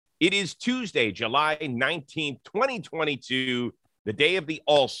It is Tuesday, July 19th, 2022, the day of the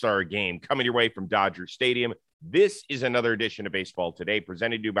All-Star Game, coming your way from Dodger Stadium. This is another edition of Baseball Today,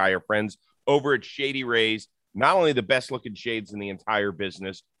 presented to you by our friends over at Shady Rays. Not only the best-looking shades in the entire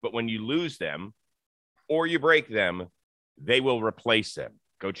business, but when you lose them or you break them, they will replace them.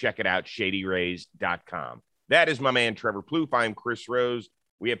 Go check it out, shadyrays.com. That is my man, Trevor Plouffe. I'm Chris Rose.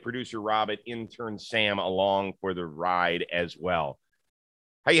 We have producer Rob and intern Sam along for the ride as well.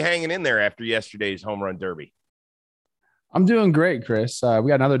 How you hanging in there after yesterday's home run derby? I'm doing great, Chris. We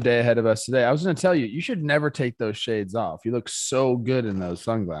got another day ahead of us today. I was going to tell you, you should never take those shades off. You look so good in those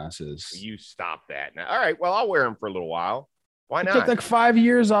sunglasses. You stop that now. All right, well, I'll wear them for a little while. Why not? You took like 5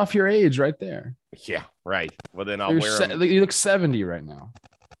 years off your age right there. Yeah, right. Well, then I'll wear them. You look 70 right now.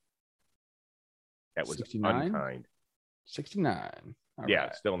 That was 69? unkind. 69. Yeah,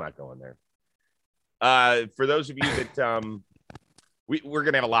 right. Still not going there. For those of you that we're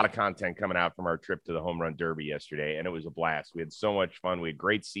going to have a lot of content coming out from our trip to the home run derby yesterday, and it was a blast. We had so much fun. We had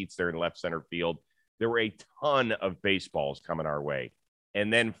great seats there in left center field. There were a ton of baseballs coming our way.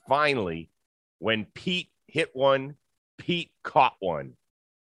 And then finally, when Pete hit one, Pete caught one.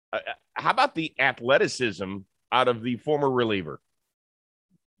 How about the athleticism out of the former reliever?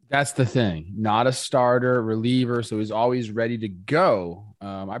 That's the thing. Not a starter, reliever, so he's always ready to go.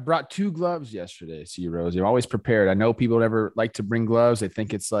 I brought 2 gloves yesterday, see, Rose. You're always prepared. I know people never like to bring gloves. They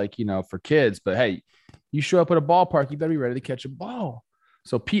think it's like, for kids. But, hey, you show up at a ballpark, you better be ready to catch a ball.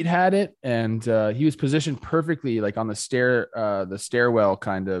 So Pete had it, and he was positioned perfectly, like on the stairwell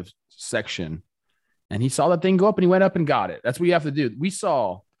kind of section. And he saw that thing go up, and he went up and got it. That's what you have to do. We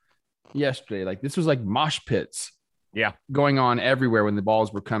saw yesterday, like this was like mosh pits. Yeah, going on everywhere when the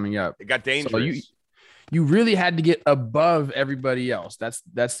balls were coming up. It got dangerous. So you really had to get above everybody else.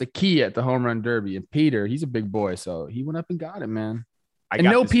 That's the key at the home run derby. And Peter, he's a big boy, so he went up and got it, man.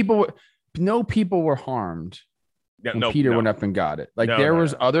 No people were harmed. Peter went up and got it. Like there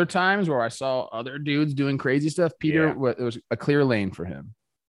was other times where I saw other dudes doing crazy stuff. Peter, it was a clear lane for him.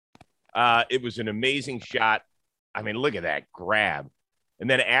 It was an amazing shot. I mean, look at that grab. And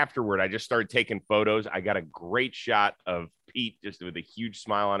then afterward, I just started taking photos. I got a great shot of Pete just with a huge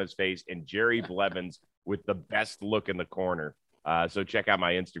smile on his face and Jerry Blevins with the best look in the corner. So check out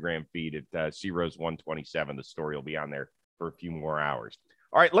my Instagram feed at CRose127. The story will be on there for a few more hours.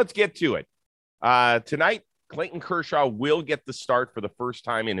 All right, let's get to it. Tonight, Clayton Kershaw will get the start for the first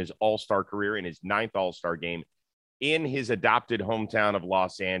time in his All-Star career, in his 9th All-Star game in his adopted hometown of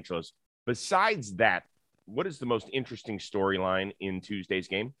Los Angeles. Besides that, what is the most interesting storyline in Tuesday's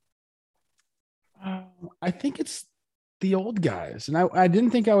game? I think it's the old guys. And I didn't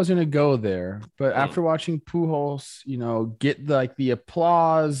think I was going to go there. But after watching Pujols, get the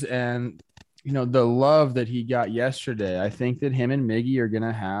applause and, the love that he got yesterday, I think that him and Miggy are going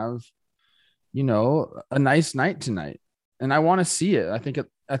to have, a nice night tonight. And I want to see it. I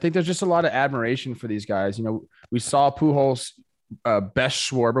think there's just a lot of admiration for these guys. We saw Pujols best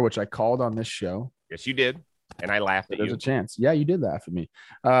Schwarber, which I called on this show. Yes, you did. And I laughed at you. There's a chance. Yeah, you did laugh at me.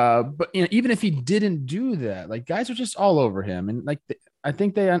 But even if he didn't do that, like guys are just all over him. And I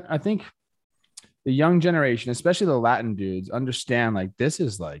think the young generation, especially the Latin dudes, understand this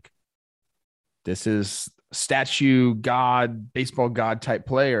is statue god, baseball god type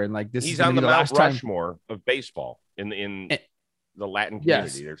player. And he's on the Mount Rushmore of baseball in the Latin community.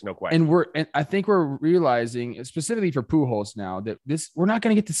 Yes. There's no question. And I think we're realizing, specifically for Pujols now, that we're not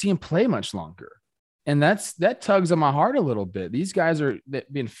going to get to see him play much longer. And that tugs on my heart a little bit. These guys are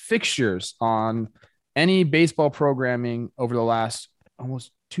been fixtures on any baseball programming over the last almost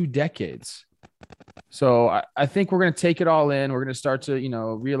 2 decades. So I think we're going to take it all in. We're going to start to,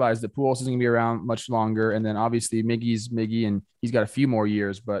 realize that Pujols isn't going to be around much longer. And then obviously Miggy's Miggy, and he's got a few more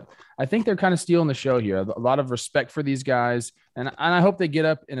years. But I think they're kind of stealing the show here. A lot of respect for these guys. And I hope they get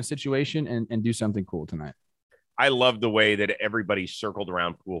up in a situation and do something cool tonight. I love the way that everybody circled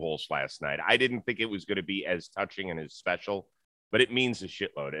around Pujols last night. I didn't think it was going to be as touching and as special, but it means a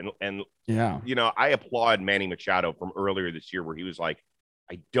shitload. And yeah, I applaud Manny Machado from earlier this year where he was like,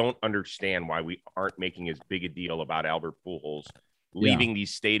 I don't understand why we aren't making as big a deal about Albert Pujols leaving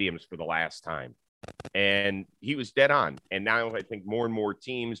these stadiums for the last time. And he was dead on. And now I think more and more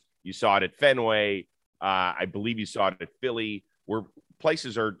teams, you saw it at Fenway. I believe you saw it at Philly, where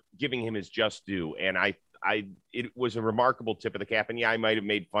places are giving him his just due. And it was a remarkable tip of the cap. And yeah, I might have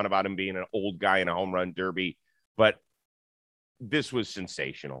made fun about him being an old guy in a home run derby, but this was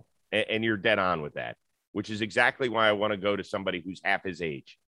sensational. And you're dead on with that, which is exactly why I want to go to somebody who's half his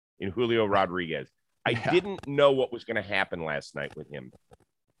age, in Julio Rodriguez. I didn't know what was going to happen last night with him.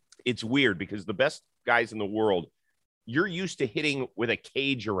 It's weird because the best guys in the world, you're used to hitting with a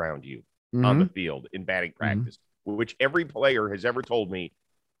cage around you on the field in batting practice, which every player has ever told me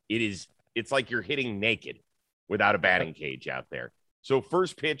it's like you're hitting naked without a batting cage out there. So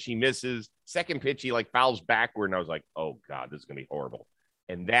first pitch, he misses. Second pitch, he like fouls backward. And I was like, oh God, this is going to be horrible.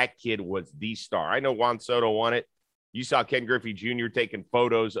 And that kid was the star. I know Juan Soto won it. You saw Ken Griffey Jr. taking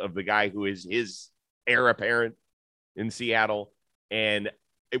photos of the guy who is his heir apparent in Seattle. And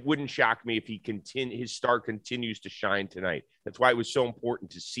it wouldn't shock me if his star continues to shine tonight. That's why it was so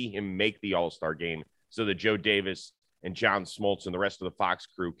important to see him make the All-Star game so that Joe Davis and John Smoltz and the rest of the Fox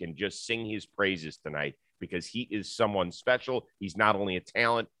crew can just sing his praises tonight, because he is someone special. He's not only a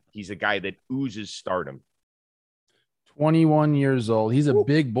talent, he's a guy that oozes stardom. 21 years old. He's a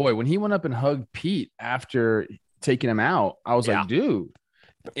big boy. When he went up and hugged Pete after taking him out, I was like, dude,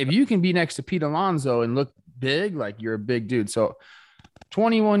 if you can be next to Pete Alonso and look big, like, you're a big dude. So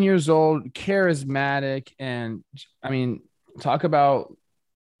 21 years old, charismatic. And I mean, talk about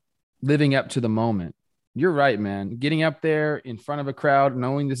living up to the moment. You're right, man. Getting up there in front of a crowd,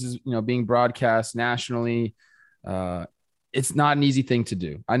 knowing this is, being broadcast nationally, it's not an easy thing to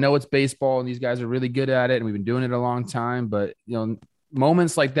do. I know it's baseball and these guys are really good at it, and we've been doing it a long time, but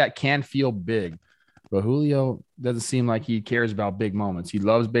moments like that can feel big. But Julio doesn't seem like he cares about big moments. He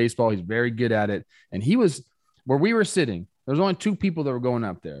loves baseball. He's very good at it. And he was where we were sitting. There was only two people that were going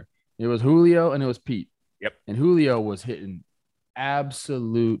up there. It was Julio and it was Pete. Yep. And Julio was hitting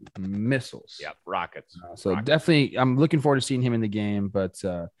absolute missiles. Yep, rockets. Definitely, I'm looking forward to seeing him in the game. But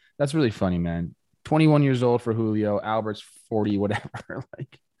that's really funny, man. 21 years old for Julio. Albert's 40, whatever.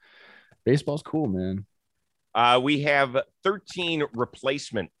 Like, baseball's cool, man. We have 13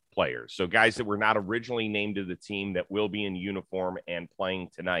 replacement players, so guys that were not originally named to the team that will be in uniform and playing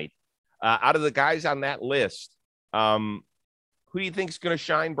tonight. Out of the guys on that list, who do you think is going to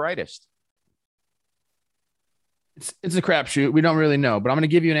shine brightest? It's a crapshoot. We don't really know, but I'm going to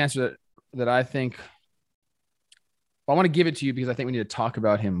give you an answer that I think. I want to give it to you because I think we need to talk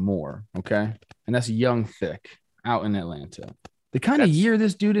about him more. Okay. And that's Young Thick out in Atlanta. The kind of year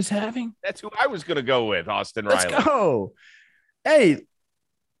this dude is having. That's who I was going to go with, Austin Riley. Let's go. Hey,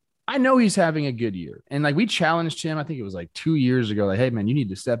 I know he's having a good year. And like, we challenged him, I think it was like 2 years ago, like, hey man, you need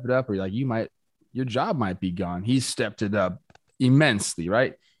to step it up, or like your job might be gone. He's stepped it up immensely,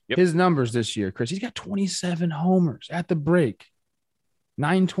 right? Yep. His numbers this year, Chris, he's got 27 homers at the break,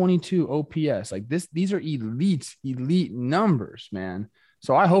 922 OPS. Like these are elite numbers, man.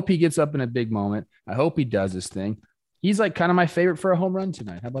 So I hope he gets up in a big moment. I hope he does this thing. He's like kind of my favorite for a home run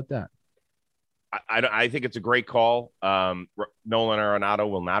tonight. How about that? I think it's a great call. Nolan Arenado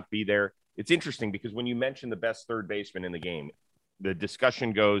will not be there. It's interesting because when you mention the best third baseman in the game, the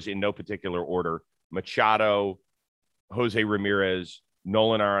discussion goes in no particular order: Machado, Jose Ramirez,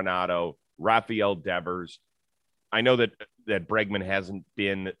 Nolan Arenado, Rafael Devers. I know that Bregman hasn't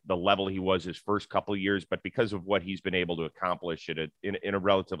been the level he was his first couple of years, but because of what he's been able to accomplish in a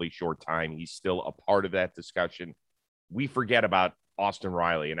relatively short time, he's still a part of that discussion. We forget about Austin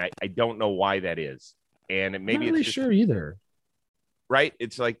Riley, and I don't know why that is. And maybe not really sure either. Right?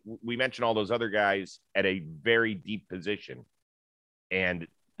 It's like we mentioned all those other guys at a very deep position, and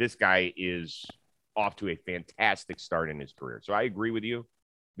this guy is off to a fantastic start in his career. So I agree with you.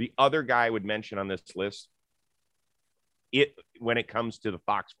 The other guy I would mention on this list, when it comes to the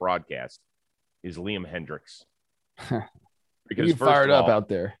Fox broadcast, is Liam Hendriks. Because you fired up out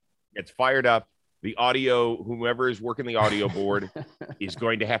there. It's fired up. The audio, whoever is working the audio board is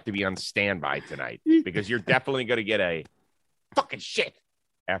going to have to be on standby tonight, because you're definitely going to get a fucking shit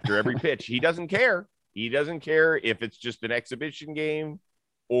after every pitch. He doesn't care. He doesn't care if it's just an exhibition game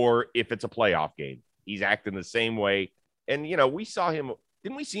or if it's a playoff game. He's acting the same way. And, we saw him.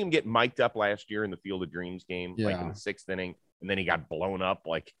 Didn't we see him get mic'd up last year in the Field of Dreams game, like in the 6th inning, and then he got blown up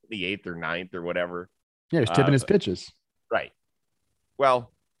like the 8th or 9th or whatever? Yeah, he was tipping his pitches. Right.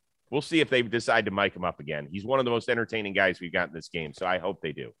 Well, we'll see if they decide to mic him up again. He's one of the most entertaining guys we've got in this game, so I hope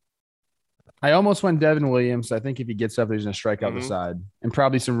they do. I almost went Devin Williams. I think if he gets up, he's going to strike out the side, and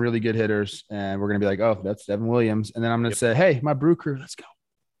probably some really good hitters. And we're going to be like, oh, that's Devin Williams. And then I'm going to say, hey, my brew crew, let's go.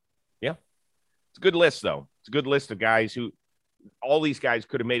 Yeah. It's a good list, though. It's a good list of guys who all these guys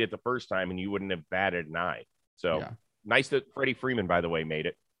could have made it the first time and you wouldn't have batted an eye. So nice that Freddie Freeman, by the way, made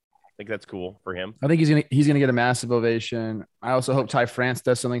it. I think that's cool for him. I think he's gonna get a massive ovation. I also hope Ty France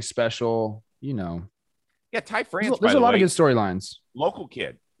does something special. Yeah, Ty France. There's a lot of good storylines. Local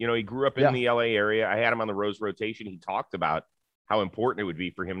kid. He grew up in the LA area. I had him on the Rose rotation. He talked about how important it would be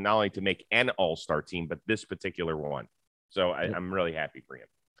for him not only to make an all-star team, but this particular one. So I'm really happy for him.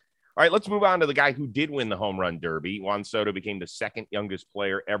 All right, let's move on to the guy who did win the home run derby. Juan Soto became the second youngest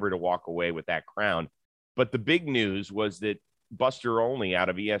player ever to walk away with that crown. But the big news was that Buster Olney out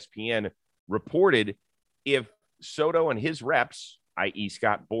of ESPN reported if Soto and his reps, i.e.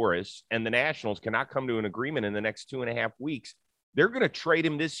 Scott Boras, and the Nationals cannot come to an agreement in the next 2.5 weeks, they're going to trade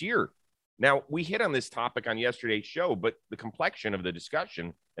him this year. Now, we hit on this topic on yesterday's show, but the complexion of the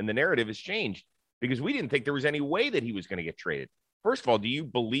discussion and the narrative has changed because we didn't think there was any way that he was going to get traded. First of all, do you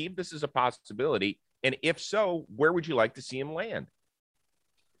believe this is a possibility? And if so, where would you like to see him land?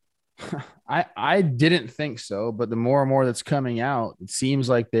 I didn't think so, but the more and more that's coming out, it seems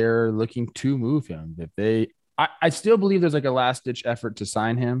like they're looking to move him. I still believe there's like a last ditch effort to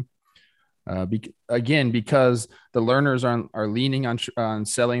sign him. Because the learners are leaning on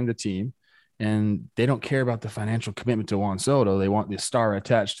selling the team, and they don't care about the financial commitment to Juan Soto. They want the star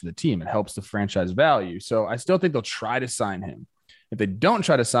attached to the team. It helps the franchise value. So I still think they'll try to sign him. If they don't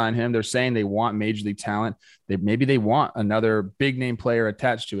try to sign him, they're saying they want major league talent. Maybe they want another big name player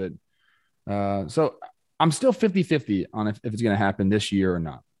attached to it. So I'm still 50-50 on if it's going to happen this year or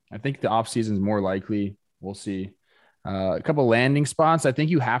not. I think the offseason is more likely. We'll see. A couple landing spots. I think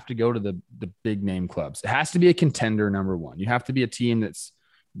you have to go to the big name clubs. It has to be a contender, number one. You have to be a team that's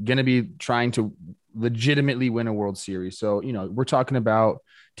going to be trying to legitimately win a World Series. So, we're talking about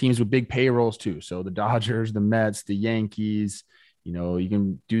teams with big payrolls too. So the Dodgers, the Mets, the Yankees, you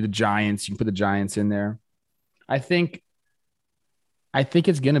can do the Giants. You can put the Giants in there. I think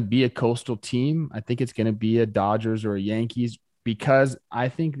it's going to be a coastal team. I think it's going to be a Dodgers or a Yankees, because I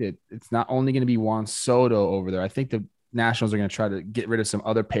think that it's not only going to be Juan Soto over there. I think the Nationals are going to try to get rid of some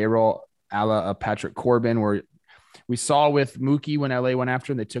other payroll, a la Patrick Corbin, where we saw with Mookie when LA went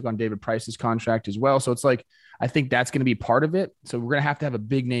after him, they took on David Price's contract as well. So it's like, I think that's going to be part of it. So we're going to have a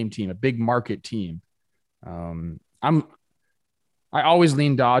big name team, a big market team. I always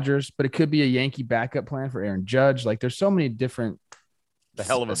lean Dodgers, but it could be a Yankee backup plan for Aaron Judge. Like, there's so many different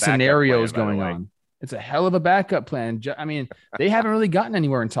scenarios going on. It's a hell of a backup plan. I mean, they haven't really gotten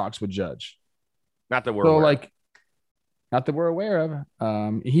anywhere in talks with Judge. Not that we're aware of. Not that we're aware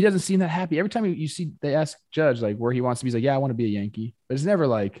of. He doesn't seem that happy. Every time they ask Judge like where he wants to be, he's like, yeah, I want to be a Yankee. But it's never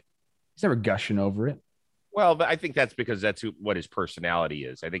he's never gushing over it. Well, but I think that's because that's what his personality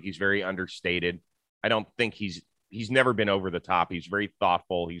is. I think he's very understated. I don't think he's never been over the top. He's very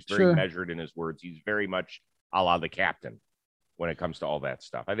thoughtful. He's very measured in his words. He's very much a la the captain when it comes to all that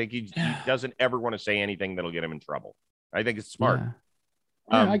stuff. I think he doesn't ever want to say anything that'll get him in trouble. I think it's smart.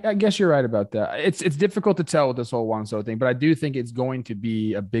 Yeah, I guess you're right about that. It's difficult to tell with this whole Juan Soto thing, but I do think it's going to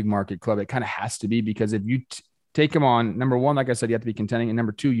be a big market club. It kind of has to be, because if you take him on, number one, like I said, you have to be contending, and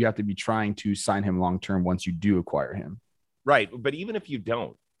number two, you have to be trying to sign him long-term once you do acquire him. Right. But even if you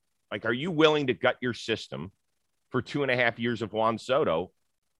don't, are you willing to gut your system for 2.5 years of Juan Soto?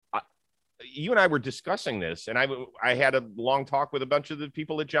 You and I were discussing this, and I had a long talk with a bunch of the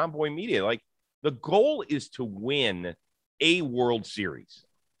people at John Boy Media. The goal is to win a World Series.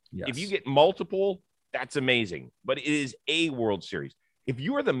 Yes. If you get multiple, that's amazing, but it is a World Series. If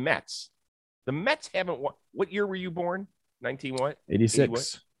you are the Mets haven't won. What year were you born? 19 what?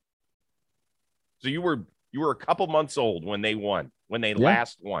 86. So you were a couple months old when they won, when they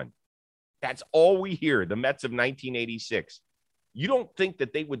last won. That's all we hear, the Mets of 1986. You don't think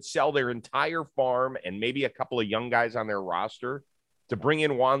that they would sell their entire farm and maybe a couple of young guys on their roster to bring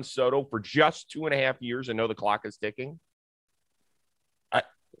in Juan Soto for just 2.5 years and know the clock is ticking?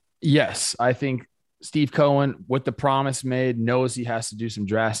 Yes, I think Steve Cohen, with the promise made, knows he has to do some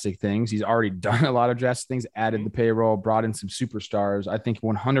drastic things. He's already done a lot of drastic things, added the payroll, brought in some superstars. I think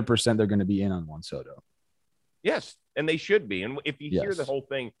 100% they're going to be in on Juan Soto. Yes, and they should be. And if you hear the whole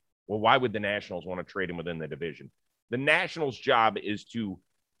thing, well, why would the Nationals want to trade him within the division? The Nationals' job is to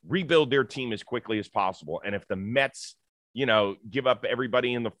rebuild their team as quickly as possible. And if the Mets, give up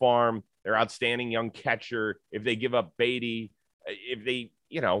everybody in the farm, their outstanding young catcher, if they give up Beatty, if they,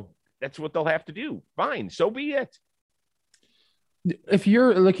 that's what they'll have to do. Fine. So be it. If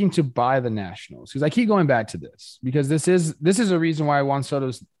you're looking to buy the Nationals, because I keep going back to this, because this is a reason why Juan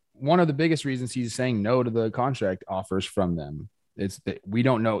Soto's one of the biggest reasons he's saying no to the contract offers from them. It's that we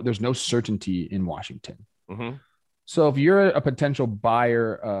don't know. There's no certainty in Washington. Mm-hmm. So if you're a potential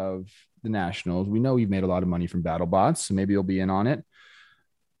buyer of the Nationals, we know you've made a lot of money from BattleBots, so maybe you'll be in on it.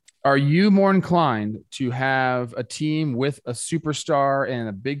 Are you more inclined to have a team with a superstar and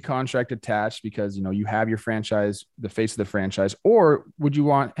a big contract attached because, you have your franchise, the face of the franchise, or would you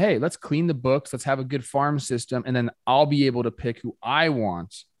want, hey, let's clean the books, let's have a good farm system, and then I'll be able to pick who I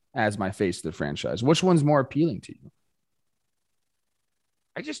want as my face of the franchise? Which one's more appealing to you?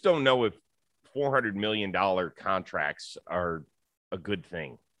 I just don't know if $400 million contracts are a good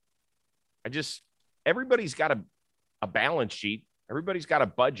thing. Everybody's got a balance sheet. Everybody's got a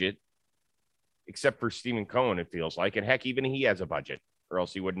budget. except for Stephen Cohen, it feels like. And heck, even he has a budget, or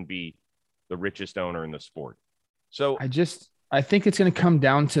else he wouldn't be the richest owner in the sport. So I think it's going to come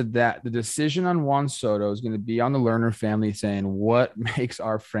down to that. The decision on Juan Soto is going to be on the Lerner family saying what makes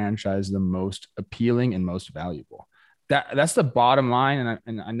our franchise the most appealing and most valuable. That's the bottom line.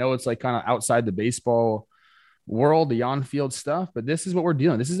 And I know it's like kind of outside the baseball world, the on-field stuff, but this is what we're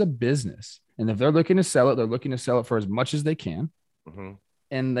dealing. This is a business. And if they're looking to sell it, they're looking to sell it for as much as they can. Mm-hmm.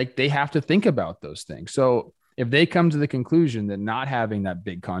 And like, they have to think about those things. So if they come to the conclusion that not having that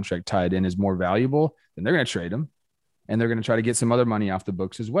big contract tied in is more valuable, then they're going to trade him. And they're going to try to get some other money off the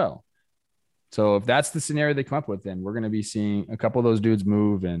books as well. So if that's the scenario they come up with, then we're going to be seeing a couple of those dudes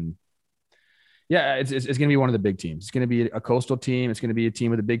move. And yeah, it's going to be one of the big teams. It's going to be a coastal team. It's going to be a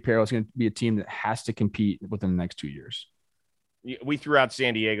team with a big payroll. It's going to be a team that has to compete within the next 2 years. We threw out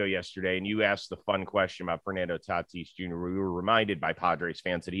San Diego yesterday, and you asked the fun question about Fernando Tatis Jr. We were reminded by Padres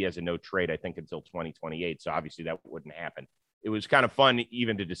fans that he has a no trade, I think, until 2028. So obviously that wouldn't happen. It was kind of fun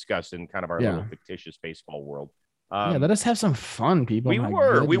even to discuss in kind of our little fictitious baseball world. Let us have some fun, people. We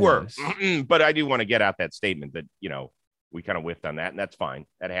were. But I do want to get out that statement that, we kind of whiffed on that, and that's fine.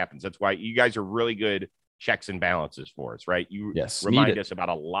 That happens. That's why you guys are really good checks and balances for us, right? You remind us about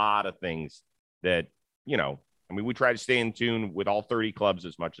a lot of things that, we try to stay in tune with all 30 clubs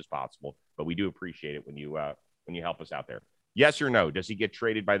as much as possible, but we do appreciate it when you help us out there. Yes or no? Does he get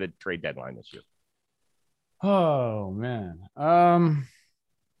traded by the trade deadline this year? Oh, man.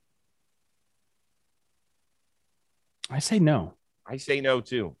 I say no. I say no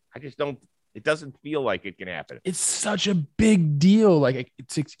too. I just don't. It doesn't feel like it can happen. It's such a big deal. Like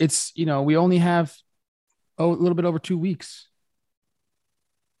it's we only have a little bit over 2 weeks.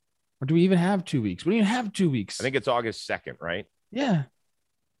 Or do we even have 2 weeks? We don't even have 2 weeks. I think it's August 2nd, right? Yeah.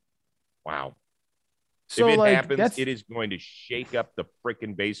 Wow. So if it happens, it is going to shake up the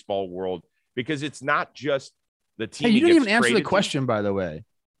freaking baseball world, because it's not just the team. Hey, you didn't even answer the question, by the way.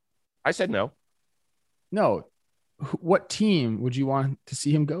 I said no. No. What team would you want to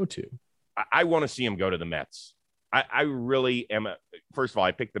see him go to? I want to see him go to the Mets. I really am. First of all,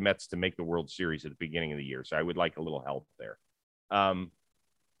 I picked the Mets to make the World Series at the beginning of the year, so I would like a little help there. And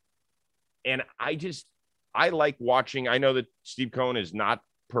I like watching. I know that Steve Cohen is not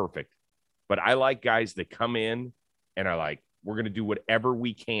perfect, but I like guys that come in and are like, we're going to do whatever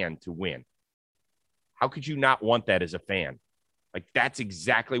we can to win. How could you not want that as a fan? Like, that's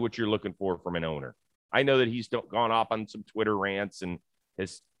exactly what you're looking for from an owner. I know that he's gone off on some Twitter rants and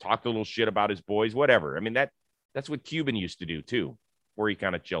has talked a little shit about his boys, whatever. I mean, that's what Cuban used to do too, where he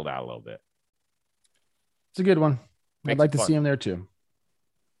kind of chilled out a little bit. It's a good one. I'd like to see him there too.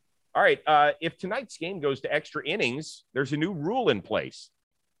 All right. If tonight's game goes to extra innings, there's a new rule in place.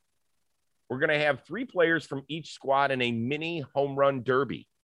 We're going to have 3 players from each squad in a mini home run derby.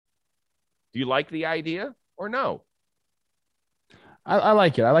 Do you like the idea or no? I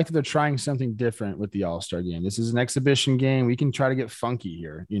like it. I like that they're trying something different with the All-Star game. This is an exhibition game. We can try to get funky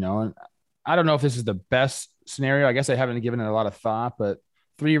here, And I don't know if this is the best scenario. I guess I haven't given it a lot of thought, but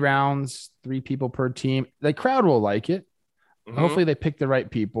 3 rounds, 3 people per team. The crowd will like it. Mm-hmm. Hopefully they pick the right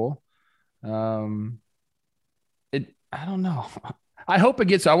people. I don't know. I hope it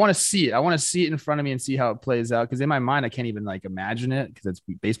gets. I want to see it. I want to see it in front of me and see how it plays out. Because in my mind, I can't even imagine it, because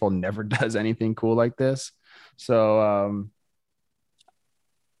baseball never does anything cool like this. So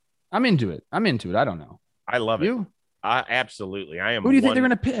I'm into it. I don't know. I love it. Absolutely. I am. Who do you think they're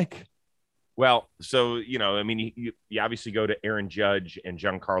going to pick? Well, so, you obviously go to Aaron Judge and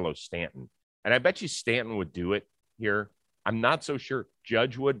Giancarlo Stanton. And I bet you Stanton would do it here. I'm not so sure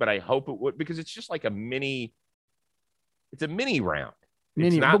Judge would, but I hope it would, because it's just like it's a mini round.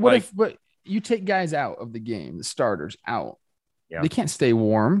 But you take guys out of the game, the starters out. Yeah. They can't stay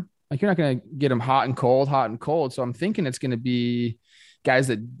warm. Like, you're not going to get them hot and cold. So I'm thinking it's going to be guys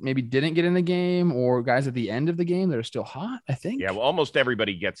that maybe didn't get in the game, or guys at the end of the game that are still hot, I think. Yeah, well, almost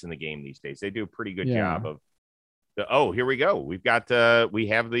everybody gets in the game these days. They do a pretty good job of here we go. We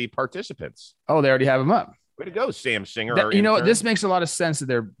have the participants. Oh, they already have them up. Way to go, Sam Singer. This makes a lot of sense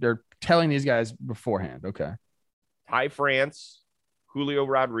that they're telling these guys beforehand. Okay. Ty France, Julio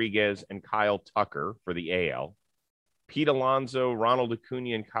Rodriguez, and Kyle Tucker for the AL. Pete Alonso, Ronald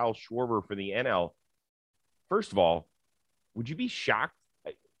Acuna, and Kyle Schwarber for the NL. First of all, would you be shocked?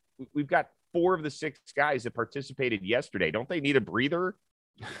 We've got 4 of the 6 guys that participated yesterday. Don't they need a breather?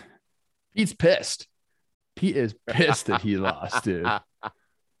 Pete's pissed. Pete is pissed that he lost, dude.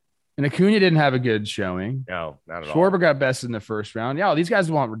 And Acuna didn't have a good showing. No, not at all. Schwarber got bested in the first round. Yeah, these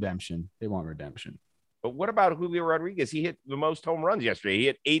guys want redemption. They want redemption. But what about Julio Rodriguez? He hit the most home runs yesterday. He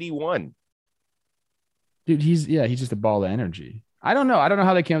hit 81. Dude, he's just a ball of energy. I don't know. I don't know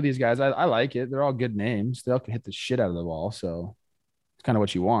how they came with these guys. I like it. They're all good names. They all can hit the shit out of the ball. So it's kind of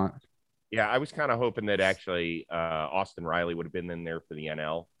what you want. Yeah, I was kind of hoping that actually Austin Riley would have been in there for the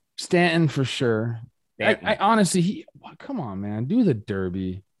NL. Stanton for sure. I honestly, come on, man, do the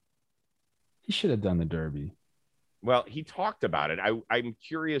Derby. He should have done the Derby. Well, he talked about it. I'm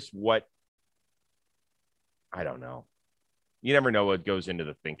curious what. I don't know. You never know what goes into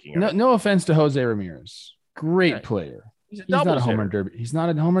the thinking. No offense to Jose Ramirez, great player. He's not a home run derby. He's not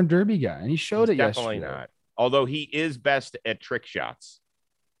a home run derby guy, and he showed it yesterday. Definitely not. Although he is best at trick shots.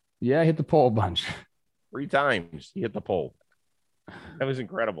 Yeah, hit the pole a bunch. 3 times he hit the pole. That was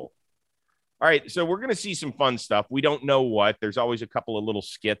incredible. All right, so we're going to see some fun stuff. We don't know what. There's always a couple of little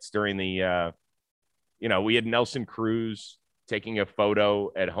skits during the, we had Nelson Cruz taking a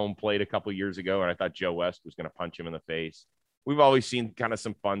photo at home plate a couple of years ago, and I thought Joe West was going to punch him in the face. We've always seen kind of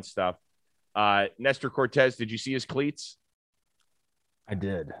some fun stuff. Nestor Cortez, did you see his cleats? I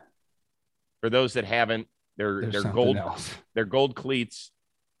did. For those that haven't, they're gold. They're gold cleats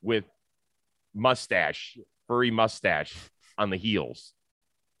with furry mustache on the heels.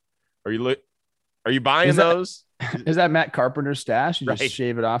 Are you buying those? Is that Matt Carpenter's stash? You just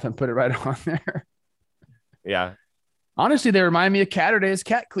shave it off and put it right on there. Yeah. Honestly, they remind me of Catterday's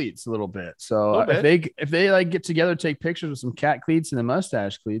cat cleats a little bit. So if they like get together, take pictures with some cat cleats and the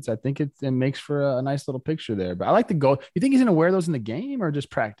mustache cleats, I think it makes for a nice little picture there. But I like the gold. You think he's going to wear those in the game or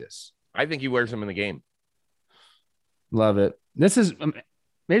just practice? I think he wears them in the game. Love it. This is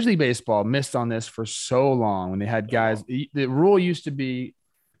Major League Baseball missed on this for so long when they had guys. The rule used to be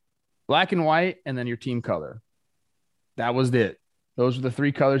black and white and then your team color. That was it. Those were the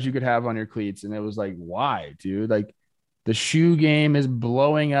 3 colors you could have on your cleats. And it was like, why, dude? Like, the shoe game is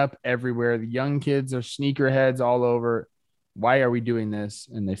blowing up everywhere. The young kids are sneakerheads all over. Why are we doing this?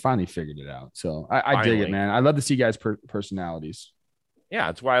 And they finally figured it out. So I dig it, man. I love to see guys' personalities. Yeah,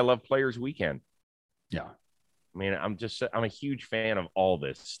 that's why I love Players Weekend. Yeah. I mean, I'm a huge fan of all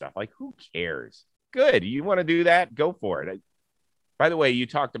this stuff. Like, who cares? Good. You want to do that? Go for it. By the way, you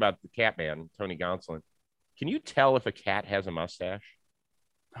talked about the cat man, Tony Gonsolin. Can you tell if a cat has a mustache?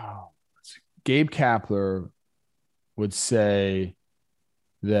 Oh, Gabe Kapler would say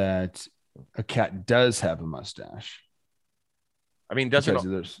that a cat does have a mustache. I mean,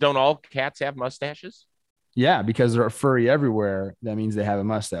 don't all cats have mustaches? Yeah, because they're furry everywhere. That means they have a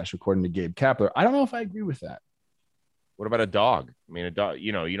mustache, according to Gabe Kapler. I don't know if I agree with that. What about a dog? I mean, a dog,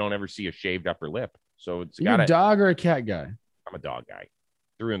 you don't ever see a shaved upper lip. So it's got a dog or a cat guy? I'm a dog guy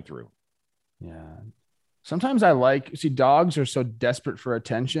through and through. Yeah. Sometimes dogs are so desperate for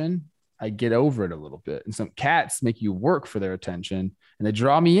attention. I get over it a little bit. And some cats make you work for their attention and they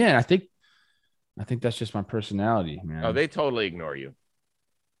draw me in. I think that's just my personality, man. Oh, they totally ignore you.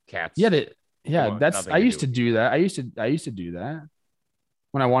 Cats. Yeah. I used to do that. I used to do that.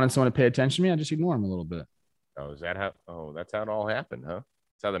 When I wanted someone to pay attention to me, I just ignore them a little bit. Oh, that's how it all happened, huh?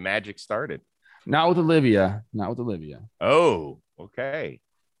 That's how the magic started. Not with Olivia. Oh, okay.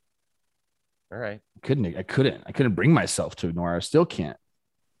 All right. I couldn't bring myself to ignore her. I still can't.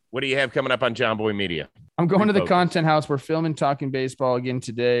 What do you have coming up on John Boy Media? I'm going to the Content House. We're filming Talking Baseball again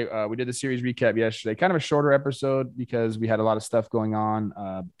today. We did the series recap yesterday. Kind of a shorter episode because we had a lot of stuff going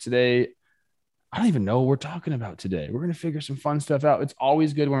on. Today, I don't even know what we're talking about today. We're going to figure some fun stuff out. It's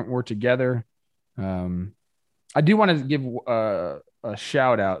always good when we're together. I do want to give a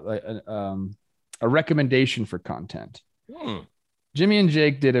shout out, a recommendation for content. Jimmy and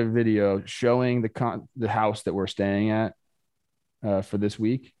Jake did a video showing the house that we're staying at for this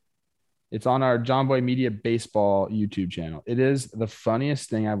week. It's on our John Boy Media Baseball YouTube channel. It is the funniest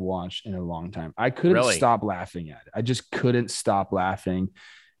thing I've watched in a long time. I couldn't stop laughing at it. I just couldn't stop laughing.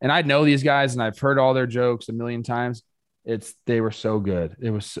 And I know these guys and I've heard all their jokes a million times. They were so good. It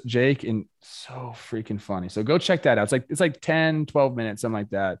was Jake and so freaking funny. So go check that out. It's like 10, 12 minutes, something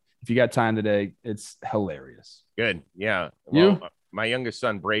like that. If you got time today, it's hilarious. Good. Yeah. Well, my youngest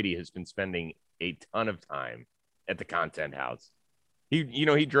son, Brady, has been spending a ton of time at the Content House.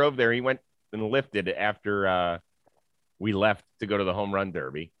 He drove there. He went and lifted after we left to go to the home run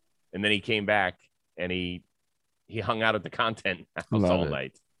derby. And then he came back and he hung out at the Content House all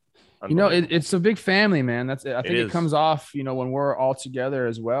night. It's a big family, man. I think it comes off, when we're all together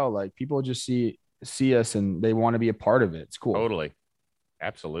as well. Like people just see us and they want to be a part of it. It's cool. Totally.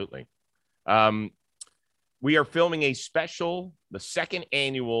 Absolutely. We are filming the second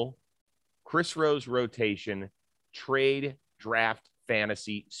annual Chris Rose Rotation Trade Draft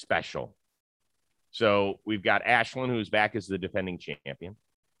Fantasy Special. So we've got Ashlyn, who's back as the defending champion.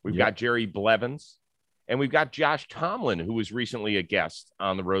 We've got Jerry Blevins. And we've got Josh Tomlin, who was recently a guest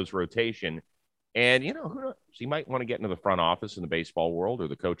on the Rose Rotation. And, you know, who knows? He might want to get into the front office in the baseball world or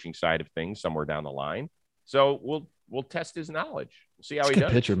the coaching side of things somewhere down the line. So we'll test his knowledge. We'll see how he does. He's a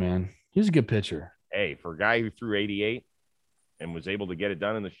good pitcher, man. He's a good pitcher. Hey, for a guy who threw 88 and was able to get it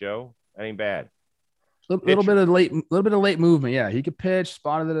done in the show, that ain't bad. Little bit of late movement. Yeah, he could pitch,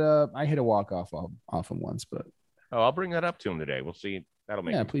 spotted it up. I hit a walk off him once, but I'll bring that up to him today. We'll see. That'll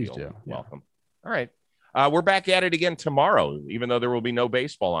make please do. Welcome. Yeah. All right. We're back at it again tomorrow, even though there will be no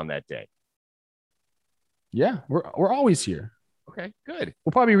baseball on that day. Yeah, we're always here. Okay, good.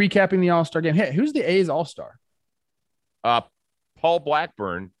 We'll probably be recapping the All-Star game. Hey, who's the A's All-Star? Paul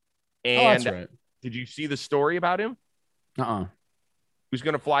Blackburn. And that's right. Did you see the story about him? Who's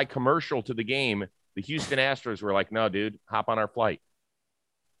going to fly commercial to the game? The Houston Astros were like, no, dude, hop on our flight.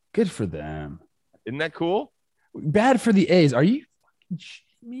 Good for them. Isn't that cool? Bad for the A's. Are you fucking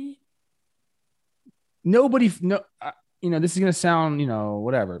shitting me? Nobody, this is going to sound,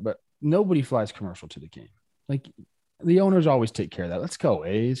 whatever, but nobody flies commercial to the game. Like, the owners always take care of that. Let's go,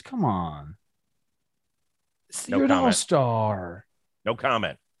 A's. Come on. You're an all-star. No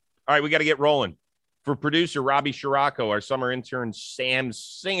comment. All right, we got to get rolling. For producer Robbie Scirocco, our summer intern Sam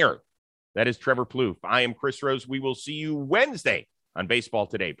Singer, that is Trevor Plouffe. I am Chris Rose. We will see you Wednesday on Baseball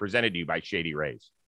Today, presented to you by Shady Rays.